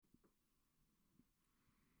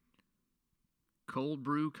cold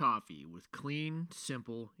brew coffee with clean,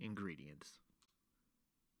 simple ingredients.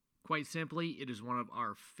 Quite simply, it is one of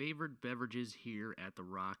our favorite beverages here at the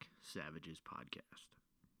Rock Savages podcast.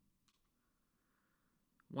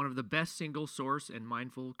 One of the best single source and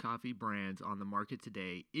mindful coffee brands on the market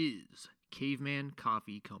today is Caveman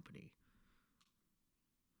Coffee Company.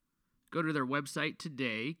 Go to their website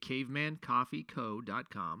today,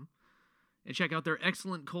 cavemancoffeeco.com, and check out their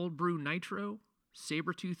excellent cold brew nitro,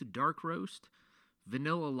 sabertooth dark roast,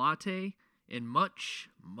 vanilla latte, and much,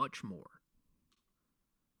 much more.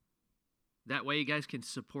 That way you guys can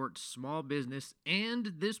support small business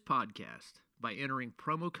and this podcast by entering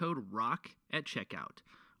promo code ROCK at checkout,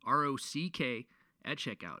 ROCK at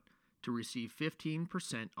checkout, to receive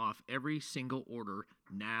 15% off every single order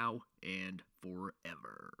now and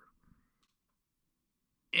forever.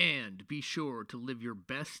 And be sure to live your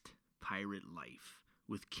best pirate life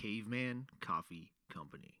with Caveman Coffee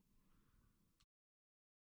Company.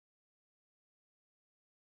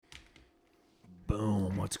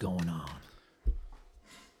 Boom, what's going on?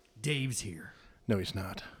 Dave's here. No, he's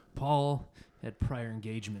not. Paul had prior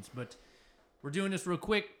engagements, but we're doing this real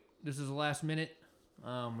quick. This is the last minute.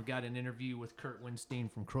 We got an interview with Kirk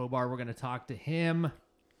Windstein from Crowbar. We're going to talk to him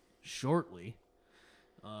shortly.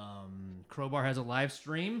 Crowbar has a live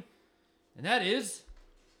stream, and that is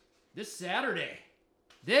this Saturday.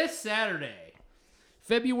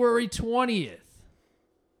 February 20th,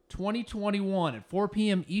 2021 at 4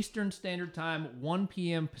 p.m. Eastern Standard Time, 1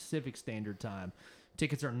 p.m. Pacific Standard Time.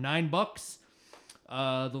 Tickets are $9.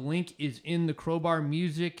 The link is in the Crowbar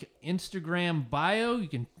Music Instagram bio. You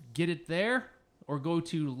can get it there, or go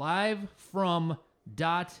to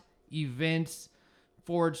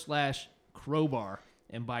live.events/Crowbar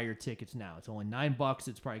and buy your tickets now. It's only $9.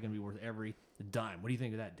 It's probably going to be worth every dime. What do you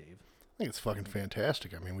think of that, Dave? I think it's fucking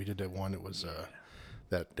fantastic. I mean, we did that one. It was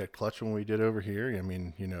that clutch one we did over here. I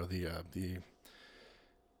mean, you know, the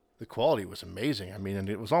quality was amazing. I mean, and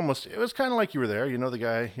it was kind of like you were there. You know, the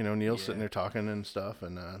guy, you know, Neil's sitting there talking and stuff,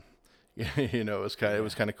 and you know, it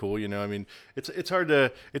was kind of cool. You know, I mean, it's hard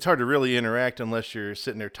to really interact unless you're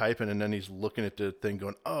sitting there typing, and then he's looking at the thing,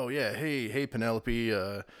 going, "Oh yeah, hey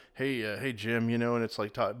Penelope, hey Jim," you know, and it's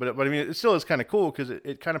like, but I mean, it still is kind of cool because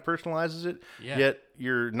it kind of personalizes it. Yeah. Yet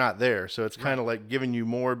you're not there, so it's kind of like giving you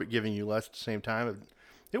more but giving you less at the same time.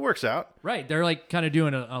 It works out. Right. They're like kind of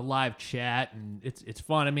doing a live chat, and it's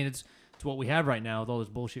fun. I mean, it's what we have right now with all this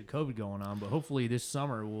bullshit COVID going on, but hopefully this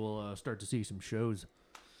summer we'll start to see some shows.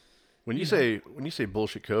 When you say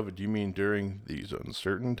bullshit COVID, do you mean during these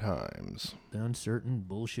uncertain times? The uncertain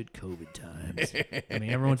bullshit COVID times. I mean,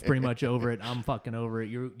 everyone's pretty much over it. I'm fucking over it.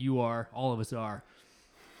 You are. All of us are.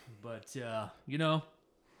 But you know,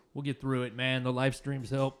 we'll get through it, man. The live streams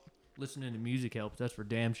help. Listening to music helps. That's for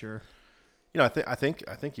damn sure. You know, I think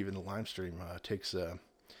even the live stream takes.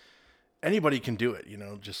 Anybody can do it, you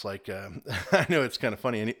know. Just like I know it's kind of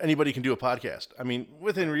funny. Anybody can do a podcast. I mean,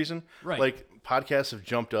 within reason. Right. Like podcasts have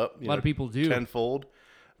jumped up. A lot of people do tenfold.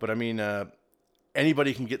 But I mean,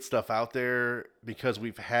 anybody can get stuff out there because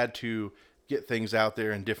we've had to get things out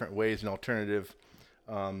there in different ways and alternative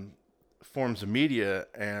forms of media,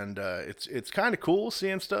 and it's kind of cool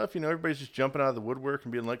seeing stuff. You know, everybody's just jumping out of the woodwork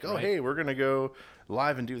and being like, "Oh, hey, we're gonna go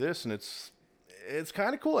live and do this," and it's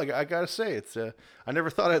kind of cool. I gotta say, it's I never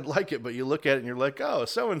thought I'd like it, but you look at it and you're like, oh,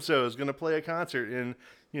 so and so is gonna play a concert in,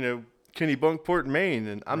 you know, Kennebunkport, Maine,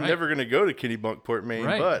 and I'm never gonna go to Kennebunkport, Maine,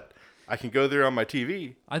 but I can go there on my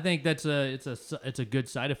TV. I think it's a good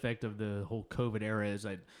side effect of the whole COVID era, is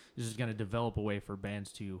that this is gonna develop a way for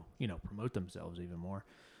bands to, you know, promote themselves even more.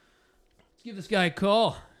 Let's give this guy a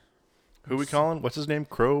call. Who we calling? What's his name?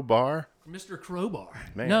 Crowbar? Mr. Crowbar.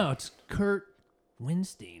 Man. No, it's Kirk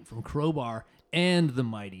Windstein from Crowbar and the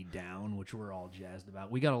Mighty Down, which we're all jazzed about.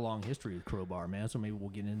 We got a long history with Crowbar, man, so maybe we'll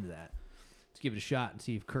get into that. Let's give it a shot and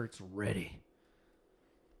see if Kirk's ready.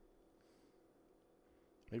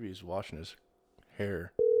 Maybe he's washing his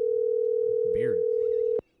hair. Beard.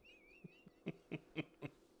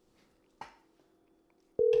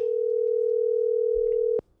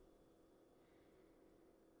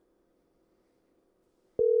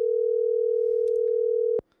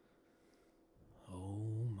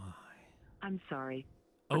 I'm sorry,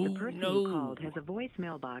 but the person you called has a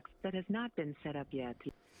voicemail box that has not been set up yet.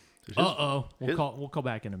 We'll call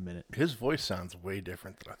back in a minute. His voice sounds way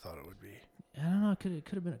different than I thought it would be. I don't know. It could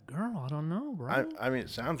have been a girl. I don't know, bro. I mean, it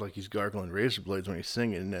sounds like he's gargling razor blades when he's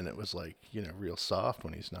singing, and then it was like, you know, real soft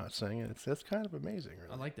when he's not singing. That's kind of amazing,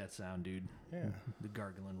 really. I like that sound, dude. Yeah. The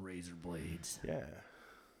gargling razor blades. Yeah.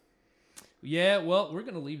 Yeah, well, we're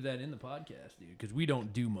going to leave that in the podcast, dude, because we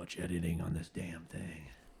don't do much editing on this damn thing.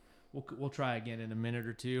 We'll try again in a minute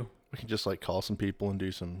or two. We can just like call some people and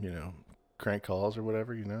do some, crank calls or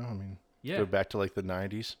whatever, I mean, go back to like the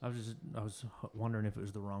 90s. I was wondering if it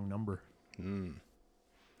was the wrong number.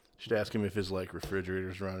 Should ask him if his like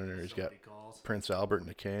refrigerator's running or he's got Prince Albert in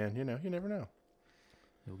a can. You never know.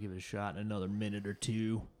 We'll give it a shot in another minute or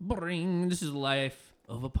two. Bring. This is the life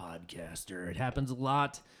of a podcaster. It happens a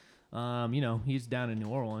lot. He's down in New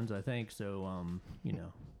Orleans, I think. So,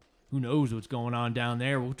 who knows what's going on down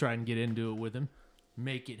there? We'll try and get into it with him.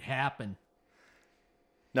 Make it happen.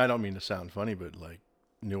 Now, I don't mean to sound funny, but like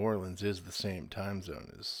New Orleans is the same time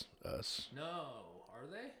zone as us. No, are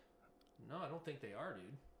they? No, I don't think they are,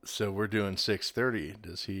 dude. So we're doing 6:30.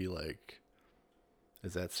 Does he like?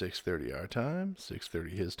 Is that 6:30 our time?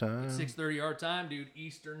 6:30 his time? It's 6:30 our time, dude.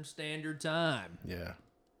 Eastern Standard Time. Yeah.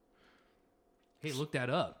 Hey, look that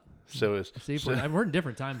up. So we're in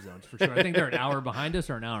different time zones for sure. I think they're an hour behind us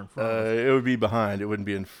or an hour in front of us. It would be behind. It wouldn't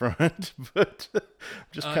be in front. But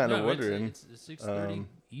just kind of wondering. It's 6:30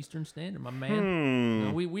 Eastern Standard, my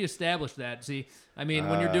man. We established that. See, I mean,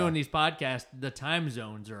 when you're doing these podcasts, the time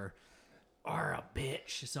zones are a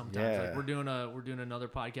bitch sometimes. Yeah. Like we're doing another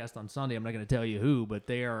podcast on Sunday. I'm not going to tell you who, but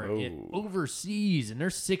they are overseas and they're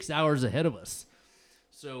 6 hours ahead of us.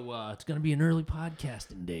 So it's going to be an early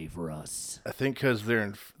podcasting day for us. I think because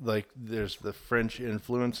they're there's the French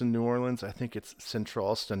influence in New Orleans. I think it's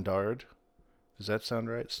Central Standard. Does that sound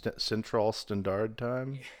right? Central Standard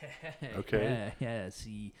time? Yeah, okay. Yeah.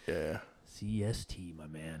 CST, my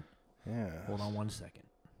man. Yeah. Hold on 1 second.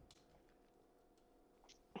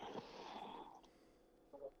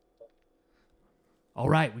 All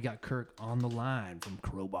right, we got Kirk on the line from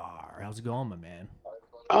Crowbar. How's it going, my man?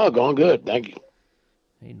 Oh, going good. Thank you.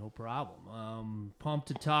 Hey, no problem. Pumped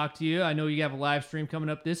to talk to you. I know you have a live stream coming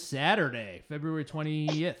up this Saturday, February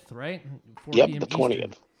 20th, right? 4 Yep, p.m. the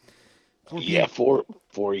 20th. 4 p.m. Yeah,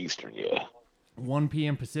 4 Eastern, yeah. 1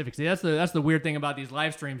 p.m. Pacific. See, that's the weird thing about these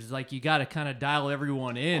live streams is like you got to kind of dial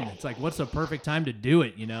everyone in. It's like, what's the perfect time to do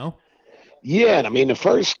it, Yeah, and I mean, the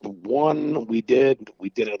first one we did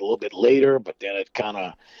it a little bit later, but then it kind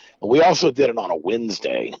of, we also did it on a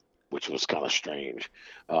Wednesday, which was kind of strange.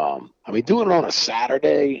 I mean, doing it on a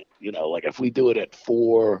Saturday, like if we do it at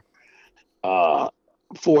 4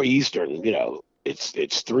 Eastern,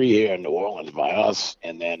 it's 3 here in New Orleans by us,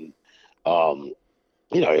 and then,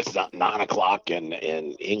 it's not 9 o'clock in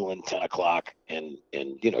England, 10 o'clock in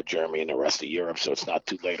Germany and the rest of Europe, so it's not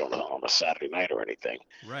too late on a Saturday night or anything.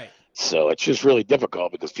 Right. So it's just really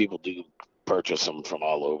difficult because people do purchase them from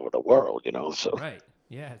all over the world, so. Right.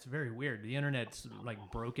 Yeah, it's very weird. The internet's like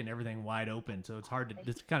broken everything wide open, so it's kind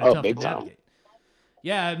of tough to navigate.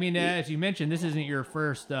 Yeah, I mean, as you mentioned, this isn't your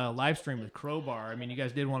first live stream with Crowbar. I mean, you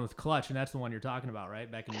guys did one with Clutch, and that's the one you're talking about,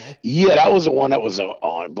 right? Back in May? Yeah, that was the one that was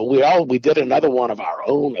on. But we did another one of our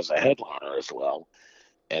own as a headliner as well.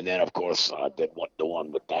 And then, of course, I did the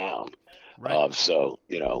one with Down. Right. So,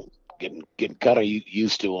 getting kind of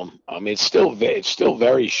used to them. I mean, it's still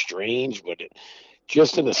very strange, but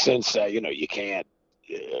just in the sense that, you can't,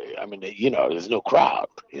 there's no crowd,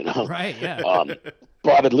 Right, yeah.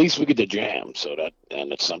 But at least we get to jam,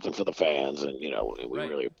 and it's something for the fans, and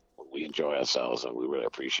we enjoy ourselves, and we really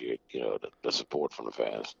appreciate the support from the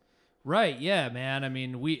fans. Right, yeah, man. I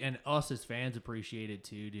mean, we and us as fans appreciate it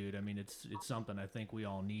too, dude. I mean, it's something I think we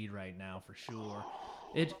all need right now for sure.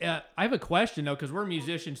 I have a question though, because we're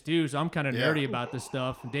musicians too, so I'm kind of nerdy about this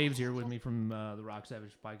stuff. Dave's here with me from the Rock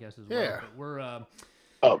Savage podcast as well. Yeah. But we're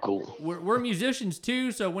Oh, cool. We're musicians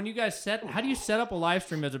too, so when you guys how do you set up a live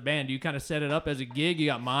stream as a band? Do you kind of set it up as a gig? You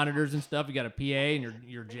got monitors and stuff. You got a PA, and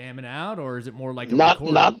you're jamming out, or is it more like not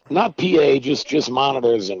PA, just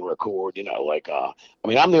monitors and record?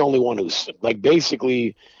 I'm the only one who's like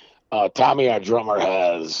basically. Tommy, our drummer,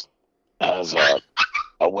 has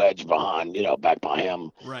a wedge behind, back by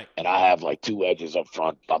him, right? And I have like 2 wedges up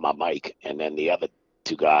front by my mic, and then the other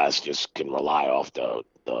 2 guys just can rely off the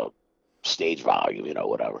stage volume,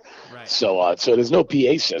 whatever. Right. So there's no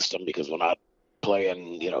PA system because we're not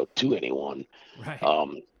playing, to anyone. Right.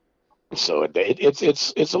 So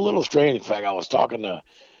it's a little strange. In fact, I was talking to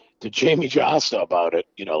Jamie Josta about it,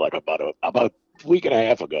 like about a week and a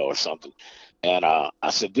half ago or something. And I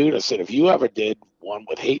said, dude, if you ever did one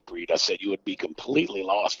with Hatebreed, I said you would be completely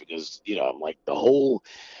lost because, I'm like the whole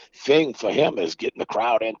thing for him is getting the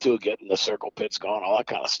crowd into it, getting the circle pits going, all that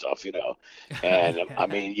kind of stuff, And I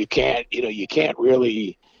mean, you can't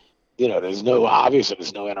really, there's no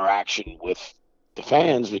interaction with the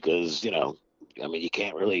fans because, you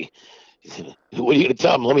can't really. What are you gonna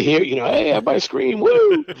tell them? Let me hear, hey, everybody scream,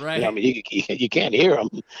 woo! Right. You can't hear them.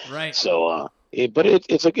 Right. So, but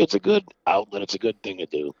it's a good outlet. It's a good thing to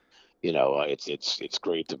do. it's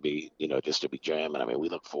great to be, just to be jamming. I mean, we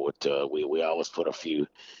look forward to we always put a few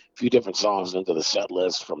different songs into the set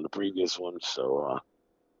list from the previous one. So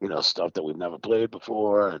stuff that we've never played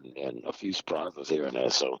before, and a few surprises here and there.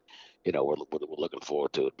 So, we're looking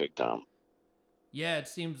forward to it big time. Yeah, it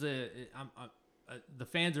seems the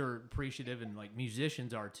fans are appreciative, and like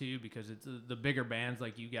musicians are too, because it's the bigger bands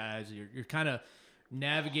like you guys. You're kind of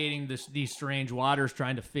navigating these strange waters,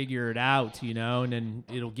 trying to figure it out, and then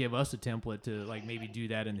it'll give us a template to like maybe do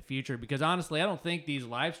that in the future. Because honestly, I don't think these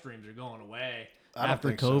live streams are going away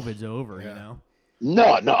after COVID's over. Yeah.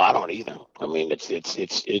 No, I don't either. I mean,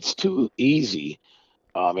 it's too easy.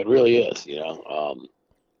 It really is.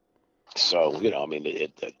 So I mean,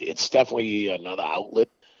 it's definitely another outlet,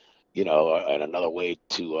 and another way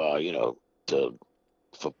to to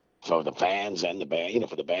for the fans and the band,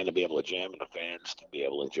 for the band to be able to jam and the fans to be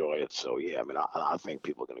able to enjoy it. So yeah, I mean, I think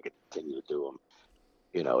people are going to continue to do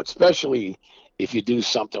them. Especially if you do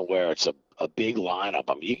something where it's a big lineup.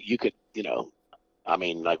 I mean, you could, I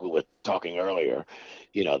mean, like we were talking earlier,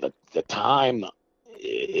 the time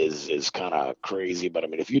is kind of crazy. But I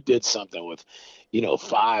mean, if you did something with,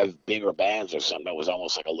 5 bigger bands or something, that was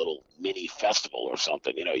almost like a little mini festival or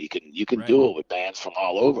something. You can Right. do it with bands from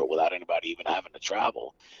all over without anybody even having to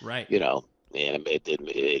travel. Right. And it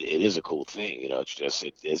is a cool thing. It's just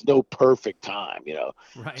there's no perfect time.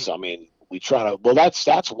 Right. So I mean, we try to. Well, that's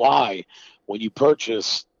why when you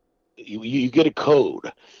purchase, you get a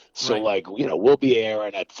code. So Right. like we'll be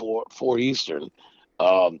airing at 4 Eastern,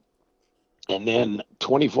 and then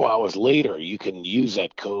 24 hours later you can use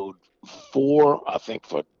that code I think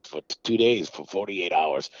for 2 days, for 48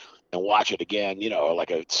 hours, and watch it again. Or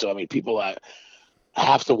so I mean, people that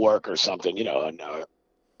have to work or something, and are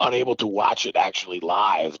unable to watch it actually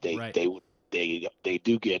live, Right. they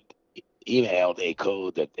do get emailed a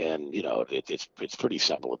code that, and it's pretty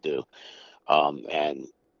simple to do, and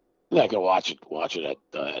they can watch it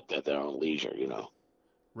at their own leisure.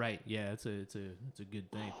 Right. Yeah, it's a good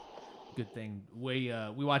thing. Good thing. We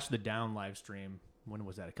watched the Down live stream. When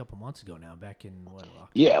was that? A couple months ago now. Back in what? October?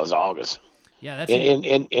 Yeah, it was August. Yeah, that's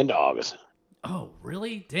Into August. Oh,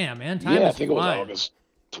 really? Damn, man. Time Yeah, I is think flying. it was August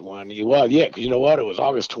 20. Well, yeah, because you know what? It was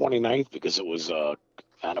August 29th because it was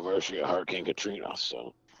anniversary of Hurricane Katrina.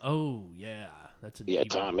 So Oh, yeah. That's a yeah,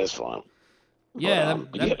 time is flying. Yeah,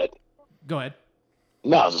 But, go ahead.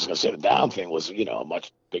 no, I was just gonna say the Down thing was a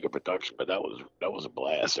much bigger production, but that was a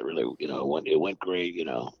blast. It really it went great.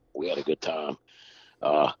 We had a good time.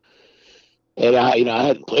 Uh, and I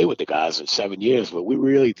hadn't played with the guys in 7 years, but we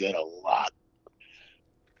really did a lot.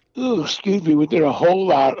 Ooh, excuse me. We did a whole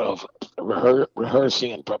lot of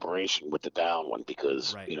rehearsing and preparation with the Down one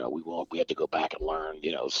because Right. we had to go back and learn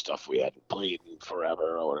stuff we hadn't played in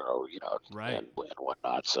forever or Right. and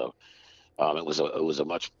whatnot. So it was a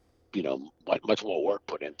much much more work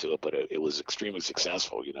put into it, but it was extremely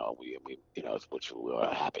successful. We which we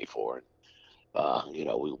were happy for, and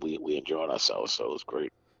we enjoyed ourselves, so it was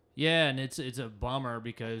great. Yeah, and it's a bummer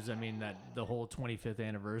because I mean that the whole 25th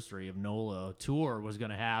anniversary of NOLA tour was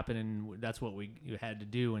going to happen, and that's what we had to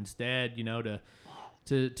do instead.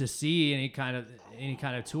 To see any kind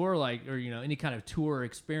of tour like, or any kind of tour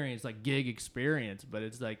experience, like gig experience. But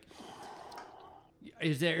it's like,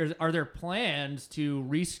 are there plans to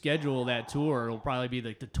reschedule that tour? It'll probably be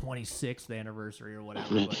like the 26th anniversary or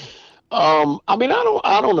whatever. But. I mean,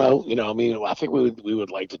 I don't know. I mean, I think we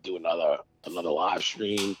would like to do another live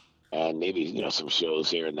stream and maybe some shows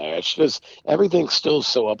here and there. It's just everything's still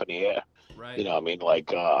so up in the air. Right. I mean,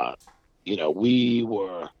 like we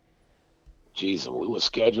were, we were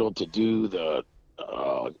scheduled to do the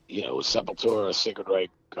Sepultura, Sacred Reich,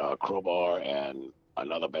 Crowbar, and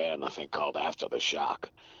another band I think called After the Shock,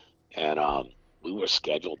 and we were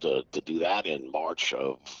scheduled to do that in March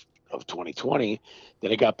of 2020.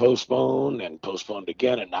 Then it got postponed and postponed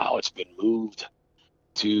again, and now it's been moved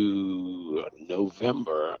to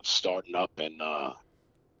November, starting up in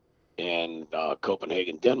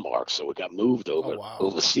Copenhagen, Denmark. So it got moved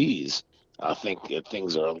overseas. I think that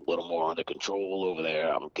things are a little more under control over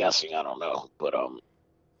there. I'm guessing. I don't know, but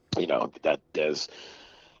that it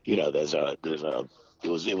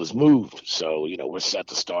was moved. So we're set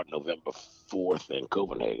to start November 4th in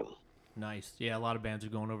Copenhagen. Nice. Yeah, a lot of bands are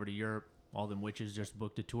going over to Europe. All them witches just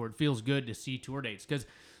booked a tour. It feels good to see tour dates because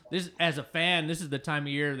this, as a fan, this is the time of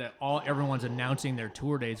year that everyone's announcing their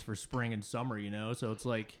tour dates for spring and summer. So it's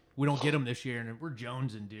like we don't get them this year, and we're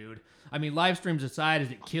jonesing, dude. I mean, live streams aside,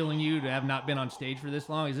 is it killing you to have not been on stage for this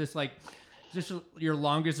long? Is this your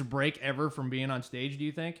longest break ever from being on stage? Do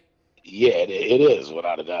you think? Yeah, it is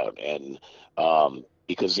without a doubt, and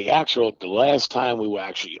because the last time we were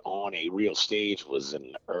actually on a real stage was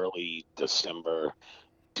in early December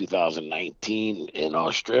 2019 in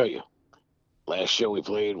Australia. Last show we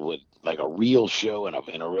played with like a real show in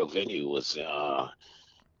a real venue was in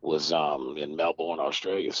Melbourne,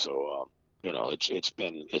 Australia. So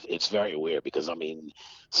it's very weird because I mean,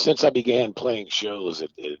 since I began playing shows,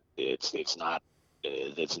 it's not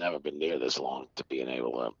it's never been near this long to being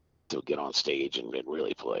able to get on stage and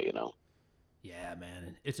really play. Yeah,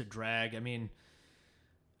 man, it's a drag. I mean,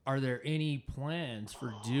 are there any plans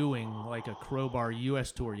for doing like a Crowbar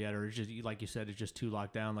U.S. tour yet, or is just like you said, it's just too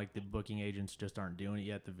locked down? Like the booking agents just aren't doing it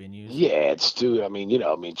yet. The venues. Yeah, it's too. I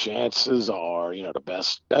mean, chances are,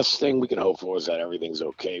 the best thing we can hope for is that everything's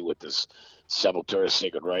okay with this Sepultura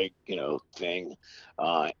Sacred Reich, thing,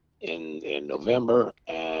 in November,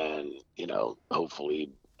 and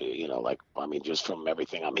hopefully, like I mean, just from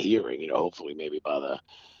everything I'm hearing, hopefully maybe by the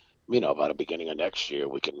beginning of next year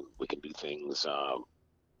we can do things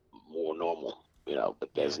more normal.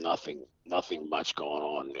 But there's nothing much going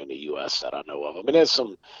on in the U.S. that I know of. I mean, there's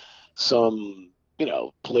some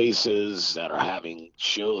places that are having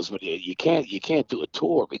shows, but you can't do a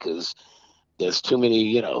tour because there's too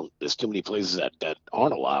many places that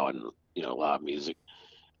aren't allowing live music,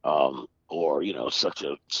 or such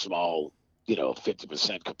a small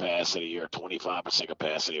 50% capacity or 25%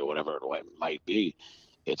 capacity or whatever it might be.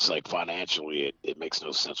 It's like financially it makes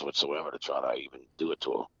no sense whatsoever to try to even do a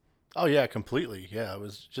tour. Oh yeah, completely. Yeah, I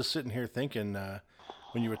was just sitting here thinking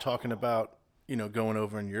when you were talking about going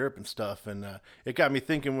over in Europe and stuff, and it got me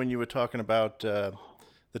thinking when you were talking about the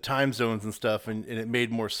time zones and stuff, and it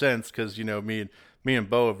made more sense because me and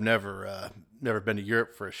Bo have never been to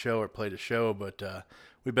Europe for a show or played a show, but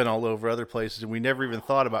we've been all over other places, and we never even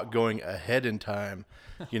thought about going ahead in time,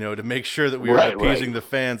 to make sure that we were appeasing the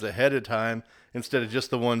fans ahead of time instead of just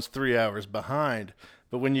the ones 3 hours behind.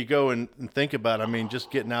 But when you go and think about it, I mean,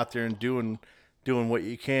 just getting out there and doing what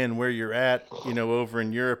you can where you're at, over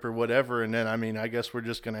in Europe or whatever. And then, I mean, I guess we're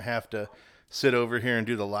just going to have to sit over here and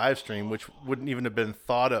do the live stream, which wouldn't even have been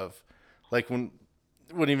thought of. Wouldn't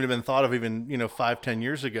even have been thought of even, 5-10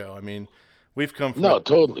 years ago. I mean, we've come from. No,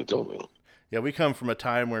 totally. Yeah, we come from a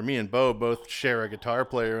time where me and Bo both share a guitar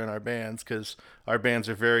player in our bands because our bands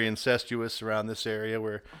are very incestuous around this area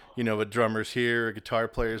where, a drummer's here, a guitar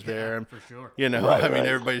player's there. And, for sure. I mean,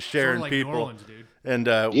 everybody's sharing like people. New Orleans, dude. And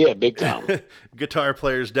yeah, big time. Guitar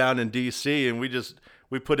players down in D.C. and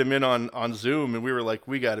we put him in on Zoom and we were like,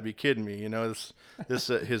 we got to be kidding me,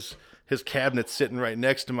 his cabinet's sitting right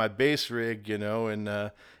next to my bass rig,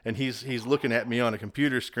 and he's looking at me on a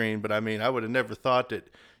computer screen. But I mean, I would have never thought that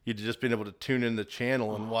you'd just been able to tune in the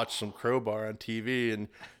channel and watch some Crowbar on TV, and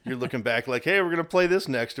you're looking back like, hey, we're going to play this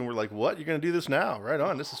next. And we're like, what? You're going to do this now? Right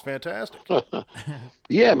on. This is fantastic.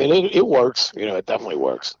 Yeah, I mean, it works. It definitely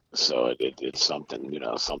works. So it's something,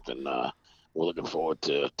 we're looking forward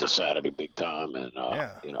to Saturday big time. And,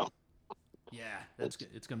 Yeah,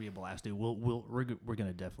 it's gonna be a blast, dude. We're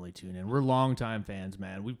gonna definitely tune in. We're longtime fans,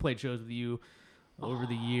 man. We've played shows with you over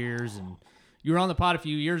the years, and you were on the pod a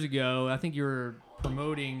few years ago. I think you were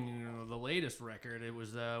promoting the latest record. It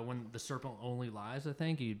was when The Serpent Only Lies. I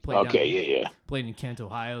think you played. Played in Kent,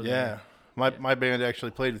 Ohio. Yeah, my band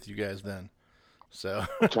actually played with you guys then. So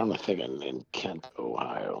I'm trying to think in Kent,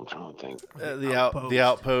 Ohio. I'm trying to think. The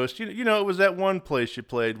Outpost. It was that one place you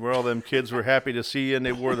played where all them kids were happy to see you and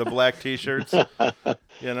they wore the black T-shirts.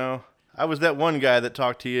 I was that one guy that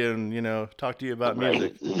talked to you and talked to you about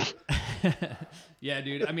music. Yeah,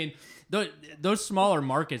 dude. I mean, those smaller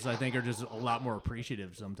markets, I think, are just a lot more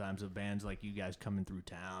appreciative sometimes of bands like you guys coming through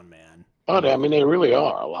town, man. Oh, I mean, they really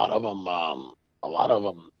are. A lot of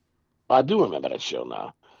them. I do remember that show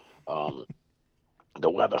now. The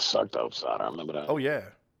weather sucked outside. I remember that. Oh yeah.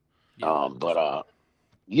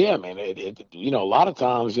 Yeah, man. A lot of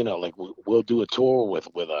times, like we'll do a tour with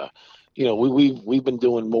we've been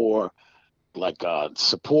doing more like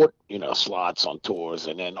support, slots on tours,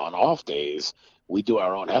 and then on off days we do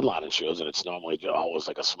our own headlining shows, and it's normally always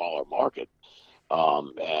like a smaller market.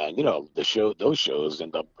 And those shows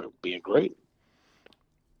end up being great.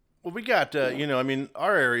 Well, we got, I mean,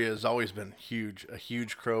 our area has always been a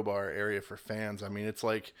huge Crowbar area for fans. I mean, it's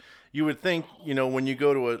like, you would think, when you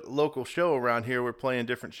go to a local show around here, we're playing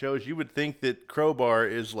different shows, you would think that Crowbar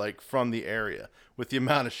is like from the area with the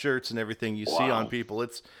amount of shirts and everything you see on people.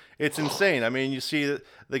 It's insane. I mean, you see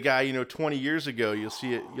the guy, 20 years ago, you'll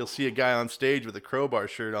see a guy on stage with a Crowbar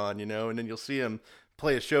shirt on, and then you'll see him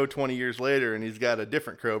play a show 20 years later and he's got a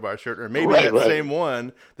different Crowbar shirt, or maybe same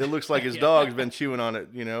one that looks like his dog's been chewing on it,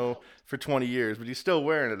 for 20 years, but he's still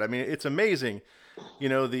wearing it. I mean, it's amazing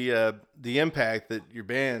the impact that your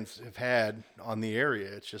bands have had on the area.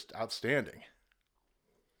 It's just outstanding.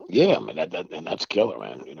 Yeah, I mean and that's killer,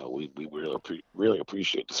 man. We really really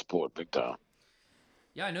appreciate the support, big time.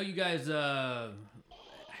 Yeah, I know you guys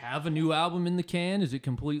have a new album in the can. Is it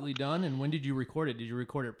completely done? And when did you record it? Did you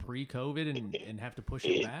record it pre-COVID and have to push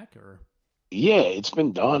it back, or? Yeah, it's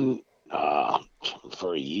been done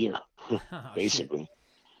for a year, Oh, basically.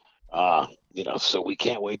 So we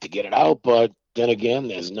can't wait to get it out, but then again,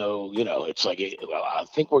 there's no, it's like I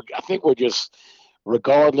think we're just,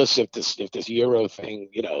 regardless if this Euro thing,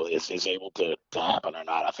 is able to happen or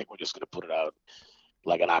not. I think we're just gonna put it out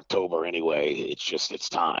like in October anyway. It's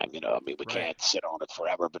time. I mean, we Right. can't sit on it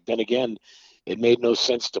forever. But then again, it made no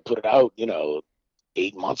sense to put it out,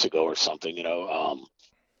 8 months ago or something.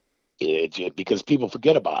 Because people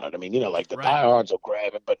forget about it. I mean, like the Right. diehards will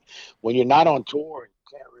grab it, but when you're not on tour,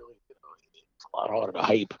 you can't really. It's a lot harder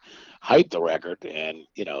to hype the record, and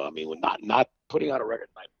I mean, with not putting out a record,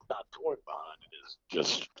 not touring behind it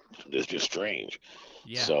is just strange.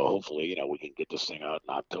 Yeah. So hopefully, we can get this thing out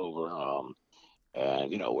in October,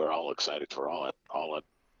 and we're all excited for all it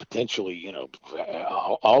potentially,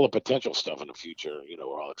 all the potential stuff in the future.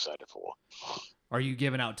 We're all excited for. Are you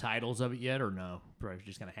giving out titles of it yet, or no? Probably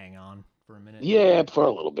just gonna hang on for a minute. Yeah, for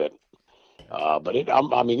a little bit. But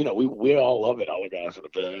I mean, we all love it. All the guys in the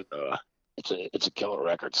band. It's a killer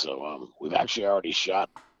record. So we've actually already shot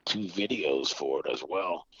 2 videos for it as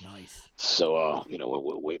well. Nice. So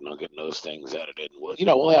we're waiting on getting those things edited.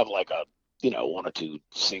 We'll have like a 1 or 2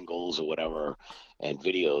 singles or whatever, and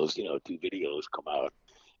videos. 2 videos come out,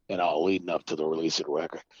 and all leading up to the release of the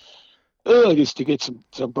record. Just to get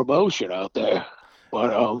some promotion out there.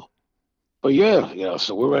 But yeah,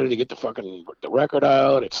 so we're ready to get the record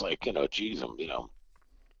out. It's like, geez,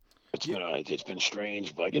 it's been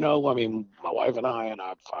strange, but I mean, my wife and I and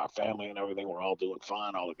our family and everything, we're all doing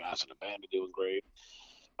fine. All the guys in the band are doing great.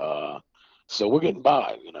 So we're getting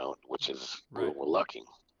by, which is Right. we're lucky.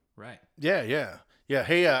 Right. Yeah.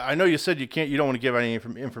 Hey, I know you said you don't want to give any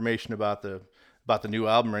information about the new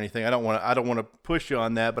album or anything. I don't want to push you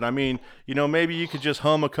on that, but I mean, maybe you could just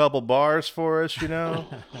hum a couple bars for us,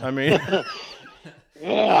 I mean,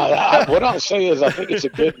 yeah. What I'll say is, I think it's a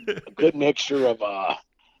good mixture of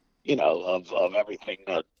of everything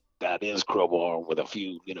that is Crowbar, with a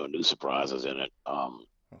few new surprises in it.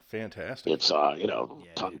 Fantastic. It's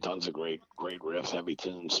tons of great riffs, heavy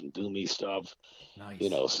tunes, some doomy stuff.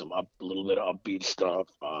 Nice. Some a little bit of upbeat stuff.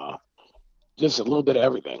 Just a little bit of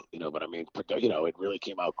everything, but I mean, it really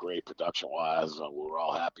came out great production wise. We were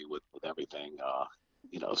all happy with everything,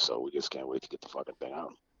 so we just can't wait to get the fucking thing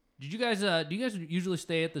out. Did you guys? Do you guys usually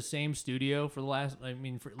stay at the same studio for the last? I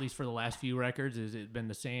mean, at least for the last few records, has it been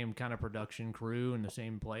the same kind of production crew in the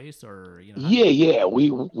same place, or Yeah.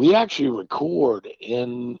 We actually record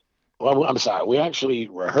in. Well, I'm sorry. We actually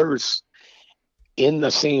rehearse in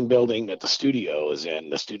the same building that the studio is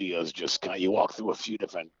in. The studio is just kind of, you walk through a few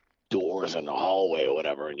different doors in the hallway or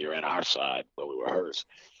whatever, and you're in our side where we rehearse.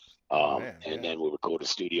 Then we record the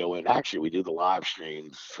studio, and actually we do the live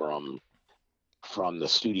streams from the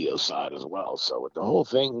studio side as well. So the whole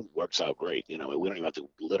thing works out great. We don't even have to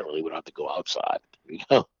we don't have to go outside.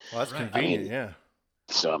 Well, that's convenient. Yeah.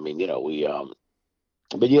 So I mean,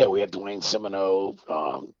 but yeah, we had Dwayne Simino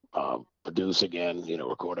produce again.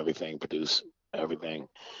 Record everything, produce everything,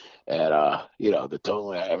 and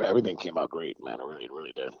everything came out great, man. It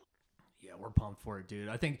really did. Yeah, we're pumped for it, dude.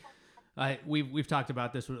 I think we've talked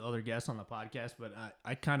about this with other guests on the podcast, but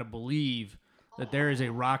I kind of believe that there is a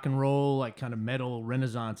rock and roll, like, kind of metal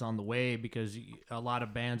renaissance on the way, because a lot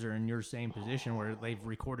of bands are in your same position where they've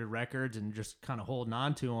recorded records and just kind of holding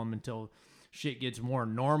on to them until shit gets more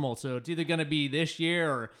normal. So it's either going to be this year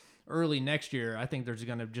or early next year. I think there's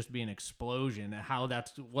going to just be an explosion.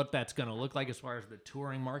 What that's going to look like as far as the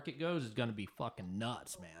touring market goes is going to be fucking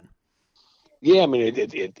nuts, man. Yeah, I mean,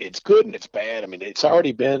 it's good and it's bad. I mean, it's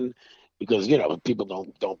already been, because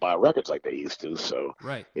people don't buy records like they used to, so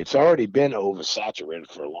right. It's already been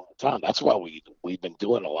oversaturated for a long time. That's why we've been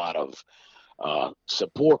doing a lot of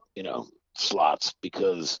support slots,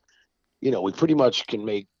 because we pretty much can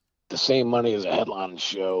make the same money as a headline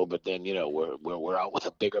show, but then we're out with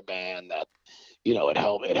a bigger band that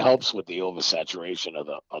it helps with the oversaturation of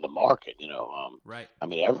the market. Right. I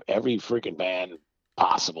mean, every freaking band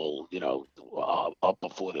possible, up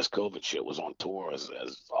before this COVID shit, was on tour as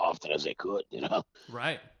often as they could,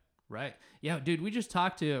 Right. Yeah, dude, we just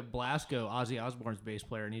talked to Blasco, Ozzy Osbourne's bass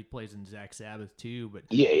player, and he plays in Zach Sabbath too, but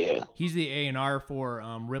yeah, he's the A&R for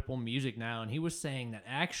Ripple Music now, and he was saying that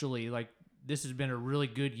actually, like, this has been a really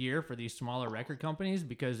good year for these smaller record companies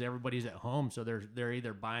because everybody's at home, so they're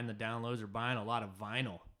either buying the downloads or buying a lot of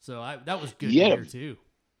vinyl. So that was good to hear too.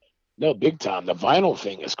 No, big time. The vinyl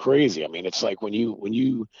thing is crazy. I mean, it's like when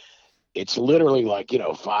you it's literally like,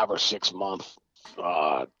 5 or 6 months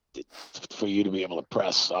for you to be able to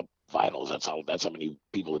press up vinyls. That's how many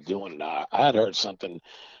people are doing it. I had heard something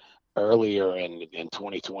earlier in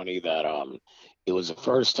 2020 that it was the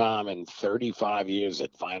first time in 35 years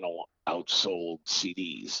that vinyl outsold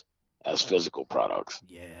CDs as physical products.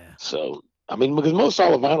 Yeah. So I mean, because most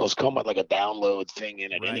all the vinyls come with like a download thing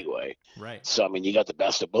in it anyway. Right. So I mean, you got the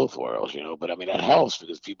best of both worlds, But I mean, that helps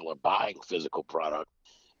because people are buying physical product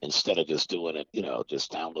instead of just doing it,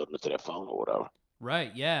 just downloading it to their phone or whatever.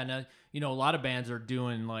 Right. Yeah. And a lot of bands are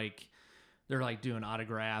doing they're like doing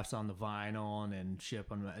autographs on the vinyl and then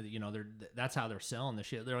shipping. That's how they're selling the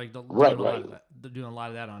shit. They're like they're doing a lot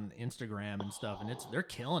of that on Instagram and stuff, and they're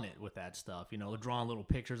killing it with that stuff. They're drawing little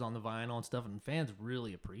pictures on the vinyl and stuff, and fans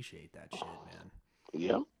really appreciate that shit, man.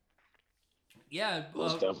 Yeah. Yeah.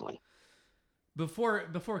 Most definitely. Before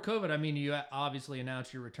COVID, I mean, you obviously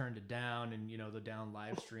announced your return to Down and the Down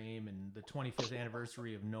live stream and the 25th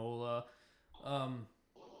anniversary of NOLA.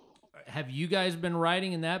 Have you guys been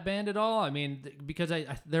writing in that band at all? I mean, because I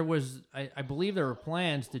believe there were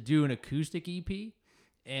plans to do an acoustic EP,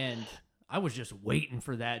 and I was just waiting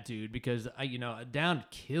for that, dude, because Down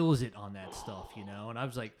kills it on that stuff, and I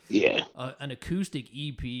was like, yeah, an acoustic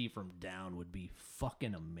EP from Down would be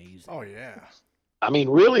fucking amazing. Oh yeah. I mean,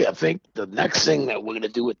 really, I think the next thing that we're gonna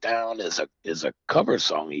do with Down is a cover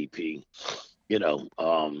song EP,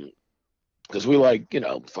 because we like,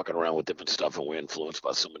 fucking around with different stuff, and we're influenced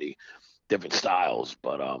by so many different styles.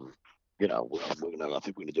 But I think we're gonna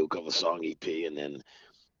do a cover song EP, and then,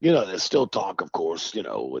 there's still talk, of course,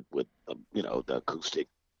 with the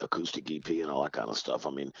acoustic EP and all that kind of stuff. I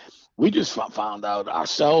mean, we just found out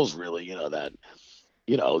ourselves, really, that,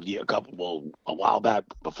 a while back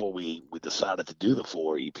before we decided to do the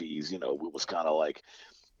 4 EPs, we was kind of like,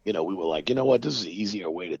 we were like, what, this is an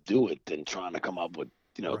easier way to do it than trying to come up with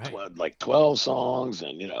 12 songs,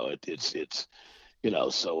 and it's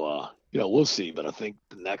so we'll see. But I think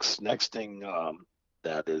the next thing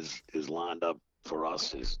that is lined up for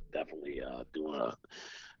us is definitely doing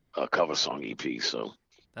a cover song EP. So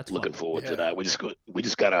that's looking forward to that. We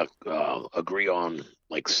just gotta agree on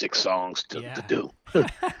like 6 songs to do.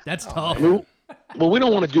 That's tough. Well, we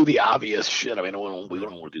don't want to do the obvious shit. I mean, we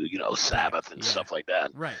don't want to do Sabbath and stuff like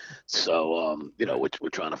that. Right. So we're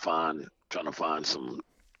trying to find some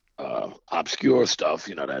obscure stuff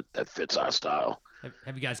that fits our style.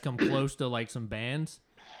 Have you guys come close to like some bands?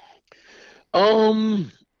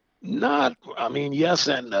 Not. I mean, yes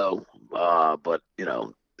and no. But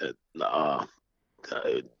the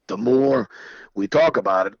more we talk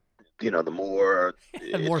about it, the more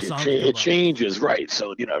it changes, right?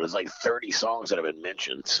 So there's like 30 songs that have been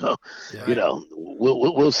mentioned. So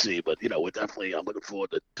we'll see, but we're definitely. I'm looking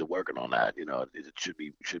forward to working on that. It should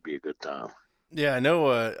be a good time. Yeah, I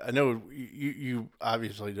know. You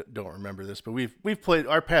obviously don't remember this, but we've played.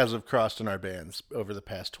 Our paths have crossed in our bands over the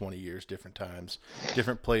past 20 years, different times,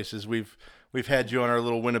 different places. We've had you on our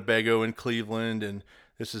little Winnebago in Cleveland, and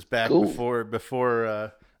this is back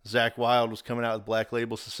before Zach Wilde was coming out with Black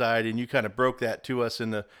Label Society, and you kind of broke that to us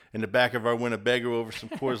in the back of our Winnebago over some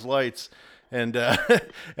Coors Lights. And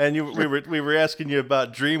we were asking you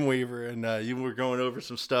about Dreamweaver, and you were going over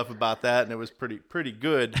some stuff about that, and it was pretty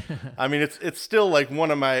good. I mean, it's still like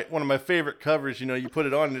one of my favorite covers. You put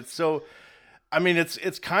it on, and it's so. I mean,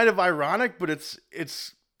 it's kind of ironic, but it's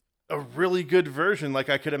a really good version. Like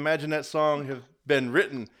I could imagine that song have been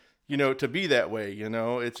written, to be that way.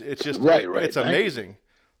 It's just right. It's amazing.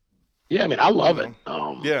 Yeah, I mean, I love it.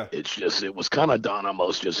 It's just, it was kind of done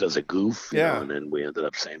almost just as a goof, yeah. And then we ended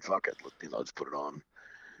up saying, "Fuck it, let's put it on."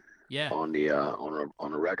 Yeah. On the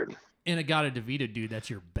on the record. And it got a DeVita, dude. That's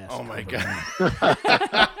your best. Oh my god.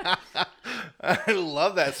 I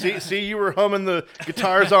love that. See, you were humming the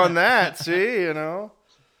guitars on that. See, Yeah,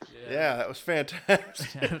 that was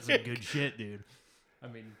fantastic. That was some good shit, dude. I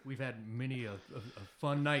mean, we've had many a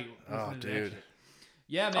fun night. Oh, dude.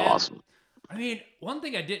 Yeah, man. Awesome. I mean, one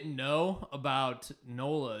thing I didn't know about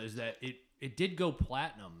NOLA is that it did go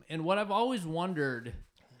platinum. And what I've always wondered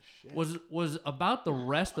was about the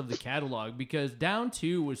rest of the catalog, because Down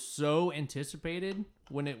 2 was so anticipated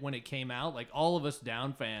when it came out. Like all of us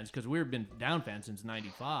Down fans, because we've been Down fans since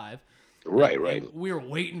 '95. Right. And we were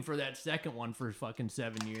waiting for that second one for fucking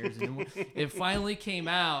 7 years. And it finally came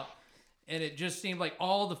out, and it just seemed like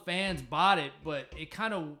all the fans bought it, but it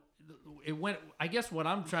kind of... it went. I guess what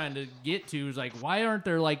I'm trying to get to is like, why aren't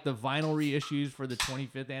there like the vinyl reissues for the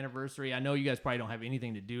 25th anniversary? I know you guys probably don't have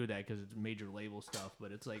anything to do with that because it's major label stuff,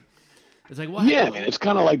 but it's like what? Yeah, I mean, it's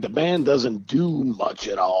kind of like the band doesn't do much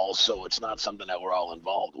at all, so it's not something that we're all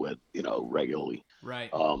involved with, regularly. Right.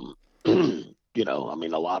 I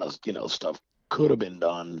mean, a lot of stuff could have been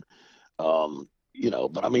done.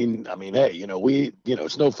 But I mean, hey,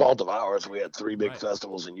 it's no fault of ours. We had 3 big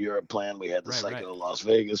festivals in Europe planned. We had the second in Las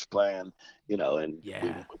Vegas planned, and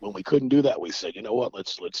when we couldn't do that, we said, you know what,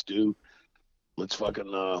 let's fucking,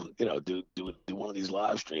 do one of these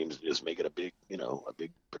live streams and just make it a big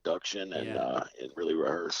production and really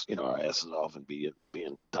rehearse, our asses off and be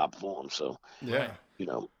in top form. So, we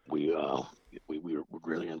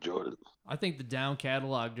really enjoyed it. I think the down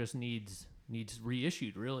catalog just needs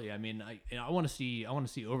reissued, really. I mean, I want to see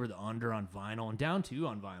Over the Under on vinyl and Down 2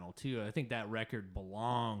 on vinyl too. I think that record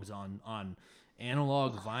belongs on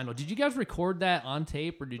analog vinyl. Did you guys record that on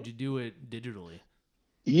tape or did you do it digitally?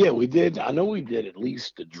 Yeah, we did. I know we did at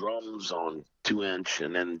least the drums on 2-inch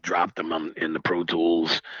and then dropped them in the Pro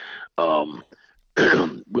Tools.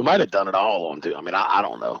 We might have done it all on two. I mean, I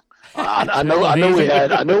don't know. I know we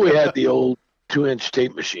had the old 2-inch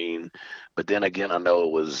tape machine, but then again, I know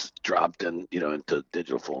it was dropped into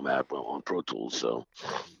digital format on Pro Tools. So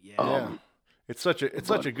it's such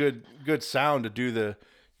a good sound to do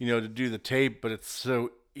the tape, but it's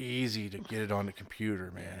so easy to get it on the computer,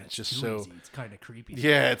 man. It's just so easy. It's kind of creepy.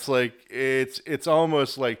 Yeah, it's like it's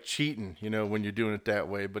almost like cheating, when you're doing it that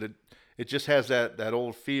way, but it just has that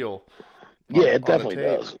old feel. Yeah, it definitely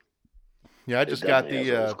does. Yeah, I just got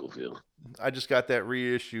that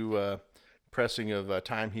reissue pressing of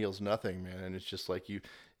Time Heals Nothing, man, and it's just like you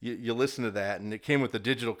listen to that, and it came with a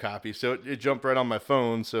digital copy, so it jumped right on my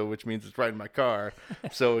phone, so which means it's right in my car.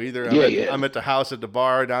 So either I'm at the house at the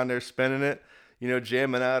bar down there spinning it,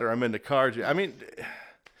 jamming out, or I'm in the car. I mean,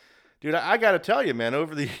 dude, I got to tell you, man,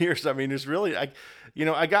 over the years, I mean, there's really, I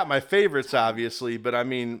got my favorites, obviously, but I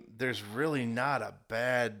mean, there's really not a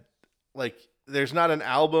bad, there's not an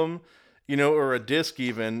album, or a disc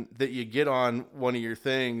even that you get on one of your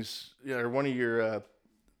things, or one of your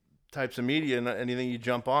types of media, and anything you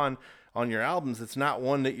jump on your albums, it's not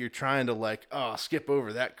one that you're trying to skip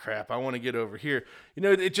over that crap. I want to get over here.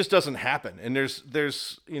 It just doesn't happen. And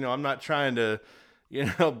there's I'm not trying to,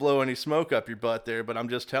 blow any smoke up your butt there, but I'm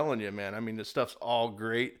just telling you, man. I mean, this stuff's all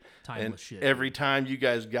great. Timeless shit. Every time you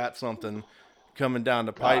guys got something coming down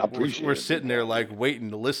the pipe, we're sitting there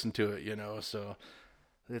waiting to listen to it, so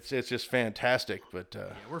it's just fantastic. But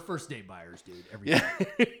we're first date buyers, dude. Every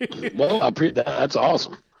time. Well, that's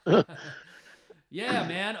awesome. Yeah,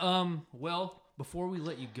 man. Well, before we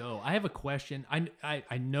let you go, I have a question.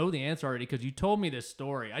 I know the answer already because you told me this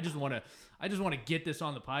story. I just want to get this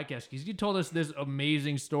on the podcast because you told us this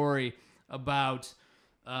amazing story about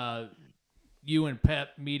you and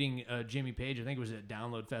Pep meeting Jimmy Page. I think it was at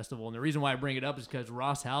Download Festival, and the reason why I bring it up is because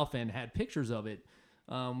Ross Halfin had pictures of it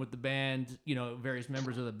with the band, various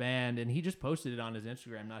members of the band, and he just posted it on his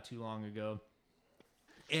Instagram not too long ago.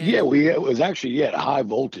 And it was actually at a High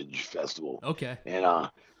Voltage Festival. Okay. And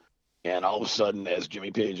all of a sudden, there's Jimmy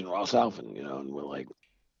Page and Ross Halfin, and we're like,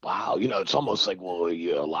 wow, it's almost like, well, are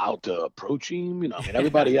you allowed to approach him? I mean,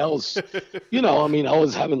 everybody else, I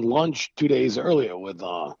was having lunch 2 days earlier with,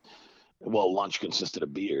 lunch consisted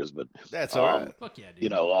of beers, but that's all right. Fuck yeah,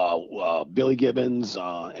 dude. Billy Gibbons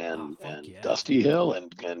and Dusty Hill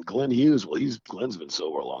and Glenn Hughes. Well, Glenn's been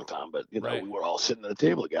sober a long time, but we were all sitting at the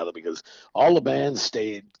table together because all the bands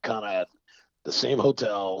stayed kind of at the same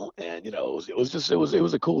hotel, and it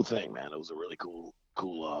was a cool thing, man. It was a really cool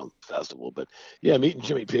festival. But yeah, meeting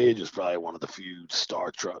Jimmy Page is probably one of the few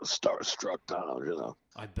starstruck times.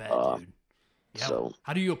 I bet, dude. Yeah, so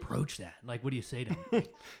how do you approach that? What do you say to him?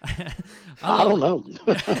 I don't know.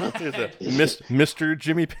 Mr.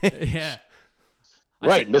 Jimmy Page. Yeah.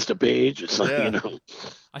 Right, Mr. Page. It's like,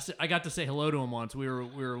 I got to say hello to him once. We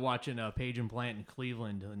were watching Page and Plant in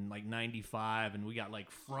Cleveland in '95, and we got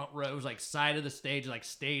front row. It was side of the stage,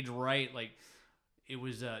 stage right, it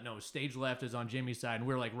was stage left is on Jimmy's side, and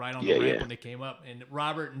we were right on the ramp when they came up, and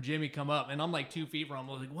Robert and Jimmy come up, and I'm 2 feet from him.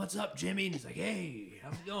 I was like, "What's up, Jimmy?" And he's like, "Hey,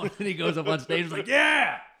 how's it going?" And he goes up on stage, he's like,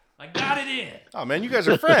 "Yeah, I got it in." Oh man, you guys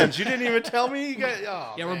are friends. You didn't even tell me. You guys,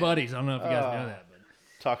 we're buddies. I don't know if you guys know that, but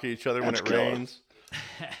talk to each other when it rains.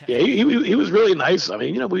 Yeah, he was really nice. I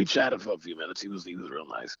mean, we chatted for a few minutes. He was real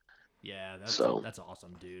nice. Yeah, that's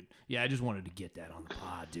awesome, dude. Yeah, I just wanted to get that on the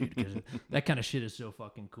pod, dude, because that kind of shit is so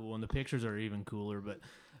fucking cool, and the pictures are even cooler. But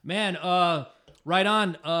man, right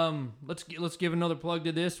on. Let's give another plug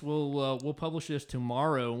to this. We'll publish this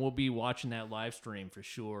tomorrow, and we'll be watching that live stream for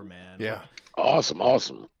sure, man. Yeah,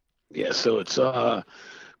 awesome. Yeah, so it's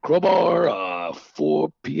Crowbar, 4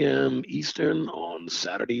 p.m. Eastern on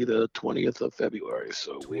Saturday, the 20th of February.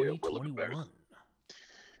 So we're looking very, 2021.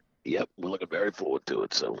 yep, we're looking very forward to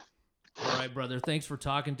it. So All right, brother. Thanks for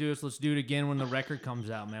talking to us. Let's do it again when the record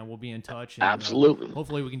comes out, man. We'll be in touch. And, absolutely.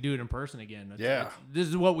 hopefully we can do it in person again. Yeah. This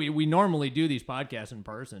is what we normally do these podcasts in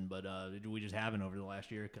person, but we just haven't over the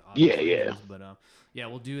last year. Yeah. Reasons. But yeah,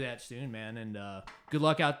 we'll do that soon, man. And good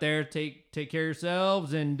luck out there. Take care of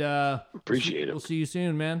yourselves, and Appreciate it. We'll see you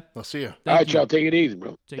soon, man. I'll see you. All right, y'all. Take it easy,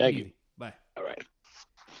 bro. Take Thank it you. easy. Bye. All right.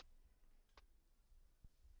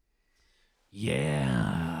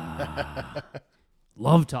 Yeah.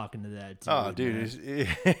 Love talking to that dude. Oh, dude,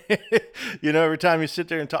 every time you sit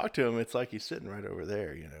there and talk to him, it's like he's sitting right over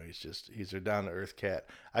there. He's a down to earth cat.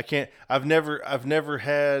 I've never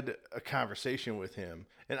had a conversation with him,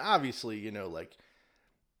 and obviously,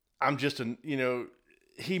 I'm just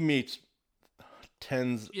he meets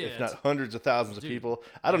tens, if not hundreds of thousands of people.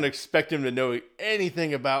 I don't expect him to know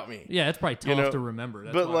anything about me. Yeah, it's probably tough to remember.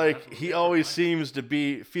 He always seems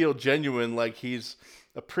to feel genuine, like he's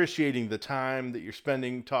appreciating the time that you're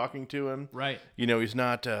spending talking to him. Right. He's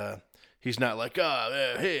not like,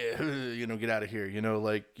 hey, get out of here.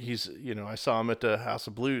 I saw him at the House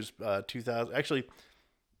of Blues, February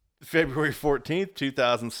 14th,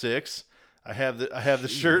 2006. I have the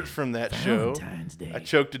shirt from that show. Day. I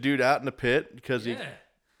choked a dude out in the pit because he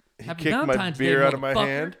Happy kicked my Valentine's beer Day, out of my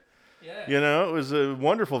hand. Yeah. It was a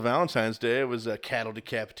wonderful Valentine's Day. It was a cattle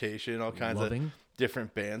decapitation, all kinds of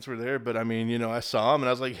different bands were there. But I saw him and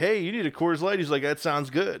I was like, hey, you need a Coors Light? He's like, that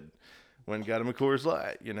sounds good. Went and got him a Coors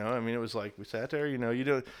Light. It was like we sat there. You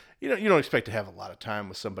don't expect to have a lot of time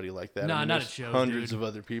with somebody like that. No, not at shows. Hundreds of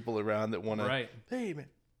other people around that want to. Right. Hey, man.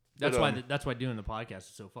 That's why doing the podcast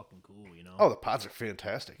is so fucking cool. Oh, the pods are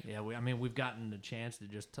fantastic. Yeah, we've gotten the chance to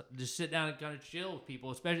just sit down and kind of chill with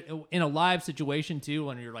people, especially in a live situation too,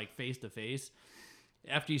 when you're like face to face.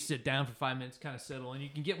 After you sit down for 5 minutes, kind of settle, and you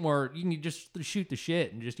can just shoot the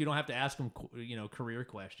shit, and you don't have to ask them, career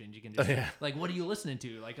questions. You can just like, what are you listening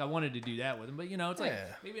to? Like, I wanted to do that with them, but it's like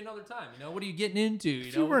maybe another time. What are you getting into?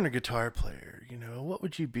 If you weren't a guitar player, what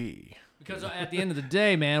would you be? Because at the end of the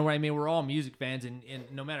day, man, we're all music fans, and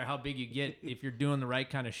no matter how big you get, if you're doing the right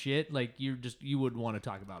kind of shit, like you would want to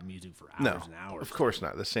talk about music for hours and hours. Of course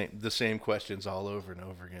not. The same questions all over and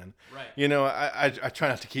over again. Right. I try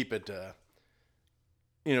not to keep it.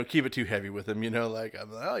 Keep it too heavy with them, like,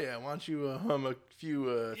 I'm like, oh yeah, why don't you hum a few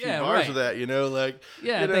bars of that,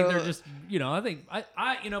 I think they're just,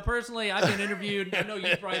 I personally, I've been interviewed. I know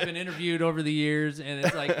you've probably been interviewed over the years, and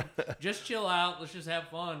it's like, just chill out, let's just have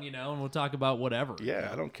fun, and we'll talk about whatever. Yeah,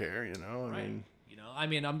 I don't care, I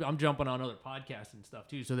mean, I'm jumping on other podcasts and stuff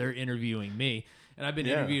too, so they're interviewing me, and I've been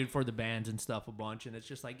interviewed for the bands and stuff a bunch, and it's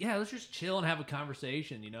just like, yeah, let's just chill and have a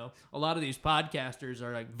conversation. A lot of these podcasters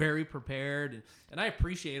are like very prepared, and I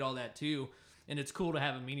appreciate all that too, and it's cool to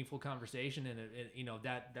have a meaningful conversation, and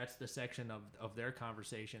that's the section of their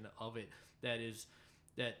conversation of it that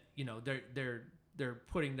they're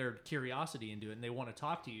putting their curiosity into it, and they want to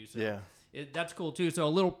talk to you. So that's cool too. So a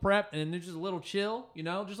little prep and then just a little chill,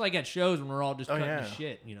 just like at shows when we're all just cutting the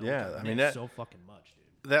shit. Yeah, I mean that's so fucking much,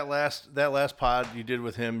 dude. That last pod you did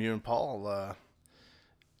with him, you and Paul,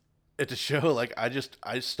 at the show, like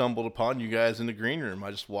I stumbled upon you guys in the green room.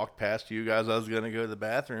 I just walked past you guys. I was gonna go to the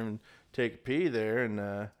bathroom and take a pee there,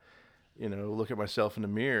 and look at myself in the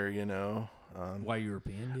mirror. Why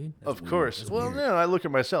European, dude? That's of weird. course. That's well, weird. no, I look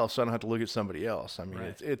at myself, so I don't have to look at somebody else. I mean,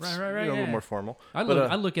 it's right, a little more formal. I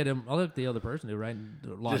look at him. I look at the other person, dude, right?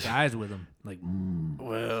 And lock eyes with him, like.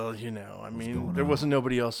 Well, I mean, there wasn't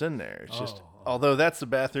nobody else in there. It's just, although that's the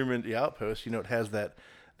bathroom in the outpost. It has that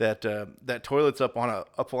toilet's up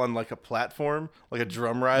on like a platform, like a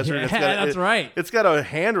drum riser. Yeah, and that's right. It's got a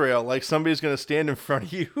handrail, like somebody's gonna stand in front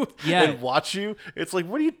of you Yeah. and watch you. It's like,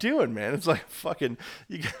 what are you doing, man? It's like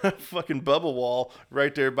you got a fucking bubble wall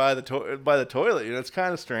right there by the toilet. It's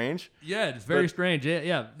kind of strange. Yeah, it's very strange.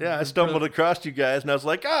 Yeah. Yeah, I stumbled across you guys, and I was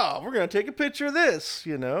like, oh, we're gonna take a picture of this,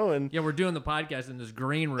 and yeah, we're doing the podcast in this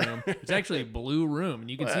green room. It's actually a blue room, and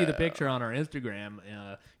you can see the picture on our Instagram.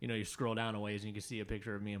 You scroll down a ways, and you can see a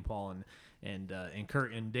picture of me and Paul and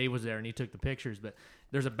Kirk, and Dave was there, and he took the pictures. But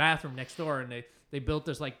there's a bathroom next door, and they built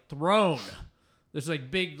this like throne, this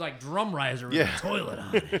like big like drum riser with a toilet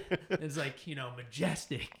on it. It's like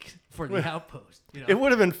majestic for the outpost. It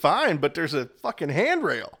would have been fine, but there's a fucking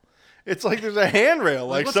handrail. It's like there's a handrail.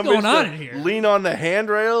 Like what's somebody's going on gonna in here? lean on the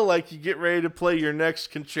handrail like you get ready to play your next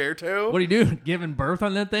concerto. What are you doing? Giving birth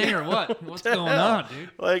on that thing or what? What's going on, dude?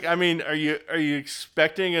 Like, I mean, are you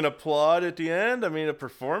expecting an applaud at the end? I mean, a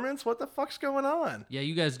performance? What the fuck's going on? Yeah,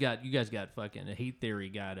 you guys got fucking Hate Theory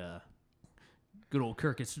got good old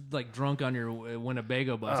Kirk. It's like drunk on your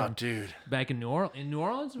Winnebago bus. Oh, dude. Back in New Orleans. In New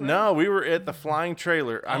Orleans, right? No, we were at the flying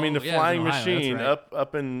trailer. I mean, the yeah, flying Ohio, that's machine right.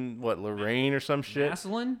 up in what, Lorraine or some shit.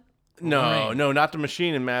 Massillon? No, Lorraine. no, not the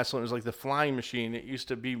machine in Massillon. It was like the flying machine. It used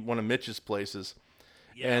to be one of Mitch's places.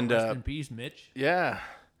 Yeah, and rest in peace, Mitch. yeah,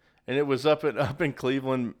 and it was up in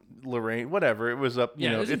Cleveland, Lorraine, whatever. It was up. You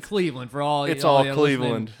know, it's in Cleveland for all. It's all all you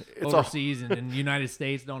Cleveland. listening It's all- overseas and in the United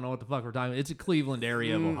States don't know what the fuck we're talking about. It's a Cleveland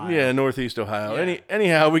area of Ohio. Yeah, Northeast Ohio. Yeah.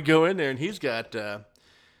 Anyhow, we go in there and he's got.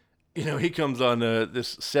 He comes on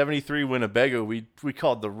this 73 Winnebago we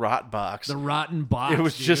called the Rot Box. The rotten box. It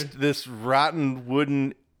was dude. just this rotten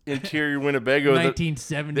wooden interior Winnebago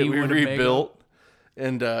 1970 that we Winnebago. rebuilt.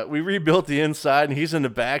 And we rebuilt the inside, and he's in the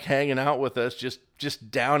back hanging out with us, just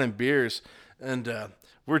down in beers. And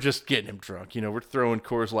we're just getting him drunk. We're throwing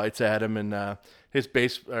Coors Lights at him. And his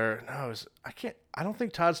bass, I don't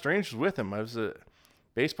think Todd Strange was with him. I was a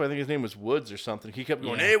bass player. I think his name was Woods or something. He kept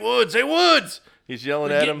going, Yeah. "Hey, Woods! Hey, Woods!" He's yelling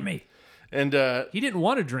They're at getting him. me. And He didn't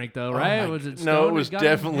want to drink though, right? Was it no, it Stone was that got him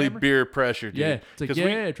definitely hammered? beer pressure, dude. Yeah, it's like 'Cause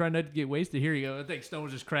try not to get wasted. Here you go. I think Stone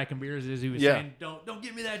was just cracking beers as he was Yeah. saying, "Don't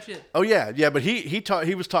give me that shit." Oh yeah, but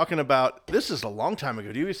he was talking about, this is a long time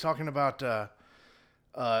ago. He was talking about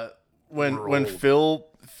when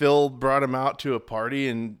Phil brought him out to a party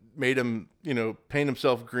and made him paint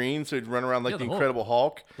himself green so he'd run around like Yeah, the the Hulk. Incredible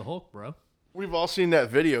Hulk. The Hulk, bro. We've all seen that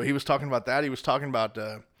video. He was talking about that. He was talking about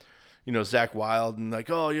Zach Wilde and like,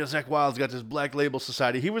 oh yeah, Zach Wilde's got this Black Label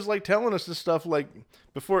Society. He was like telling us this stuff like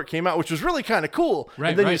before it came out, which was really kind of cool. Right,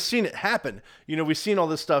 and then right. you've seen it happen. We've seen all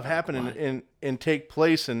this stuff happen and take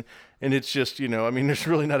place, and it's just there's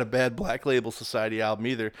really not a bad Black Label Society album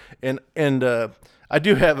either. And I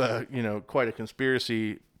do have quite a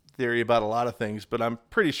conspiracy theory about a lot of things, but I'm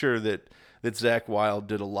pretty sure that Zach Wilde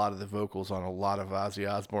did a lot of the vocals on a lot of Ozzy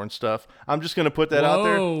Osbourne stuff. I'm just gonna put that out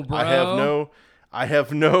there. Whoa, bro.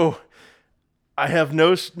 I have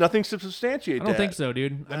nothing to substantiate I don't that. think so,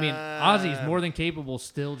 dude. I mean, Ozzy's more than capable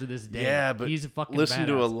still to this day. Yeah, but he's a fucking listen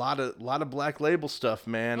to badass. a lot of Black Label stuff,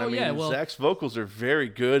 man. Oh, I mean, yeah, well- Zach's vocals are very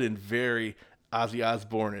good and very Ozzy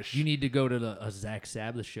Osbourne-ish. You need to go to a Zach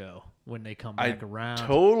Sabbath show when they come back around.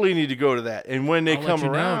 Totally need to go to that. And when they I'll let come you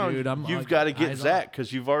know, around, dude. you've got to get eyes on. Zach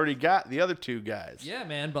because you've already got the other two guys. Yeah,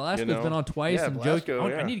 man. Blasco's You know? been on twice, Yeah, and Blasco, I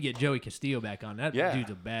yeah. need to get Joey Castillo back on. That Yeah. dude's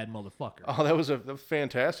a bad motherfucker. Oh, that was a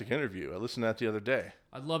fantastic interview. I listened to that the other day.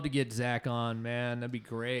 I'd love to get Zach on, man. That'd be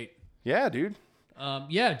great. Yeah, dude.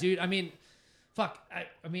 Yeah, dude. I mean, fuck.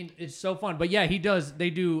 I mean, it's so fun. But yeah, he does. They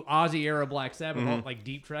do Ozzy era Black Sabbath, all, like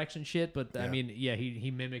deep tracks and shit. But I mean, yeah,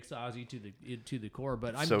 he mimics Ozzy to the core.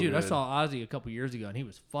 But I So dude, I good. saw Ozzy a couple years ago, and he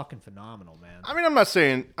was fucking phenomenal, man. I mean, I'm not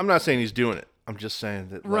saying he's doing it. I'm just saying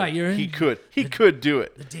that like, Right, you're he in- could do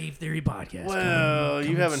it. The Dave Theory podcast. Well, you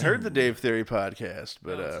coming haven't heard soon. the Dave Theory podcast,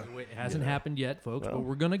 but It hasn't happened yet, folks. But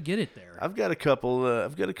we're gonna get it there. I've got a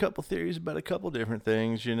couple theories about a couple different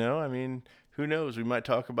things. I mean, who knows? We might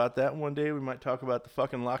talk about that one day. We might talk about the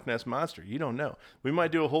fucking Loch Ness monster. You don't know. We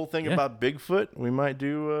might do a whole thing Yeah. about Bigfoot. We might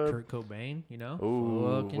do. Kurt Cobain, you know.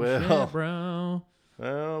 Ooh, Fucking well. shit, bro.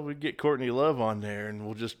 Well, we get Courtney Love on there, and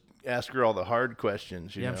we'll just ask her all the hard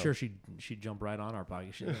questions. You Yeah, know? I'm sure she'd jump right on our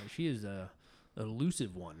podcast. She is a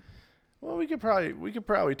elusive one. Well, we could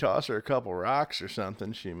probably toss her a couple rocks or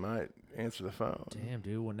something. She might answer the phone. Damn,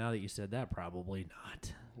 dude. Well, now that you said that, probably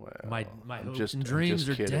not. Well, My I'm hopes just- and I'm dreams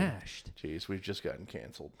just are kidding. dashed. Jeez, we've just gotten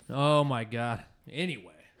canceled. Oh my god.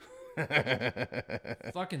 Anyway.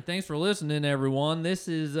 Fucking thanks for listening, everyone. This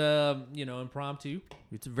is impromptu.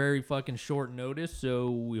 It's a very fucking short notice, so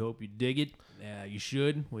we hope you dig it. You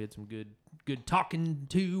should. We had some good talking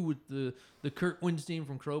to with the Kirk Windstein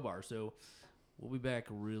from Crowbar, so we'll be back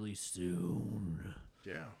really soon.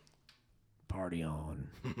 Yeah. Party on,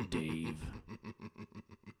 Dave.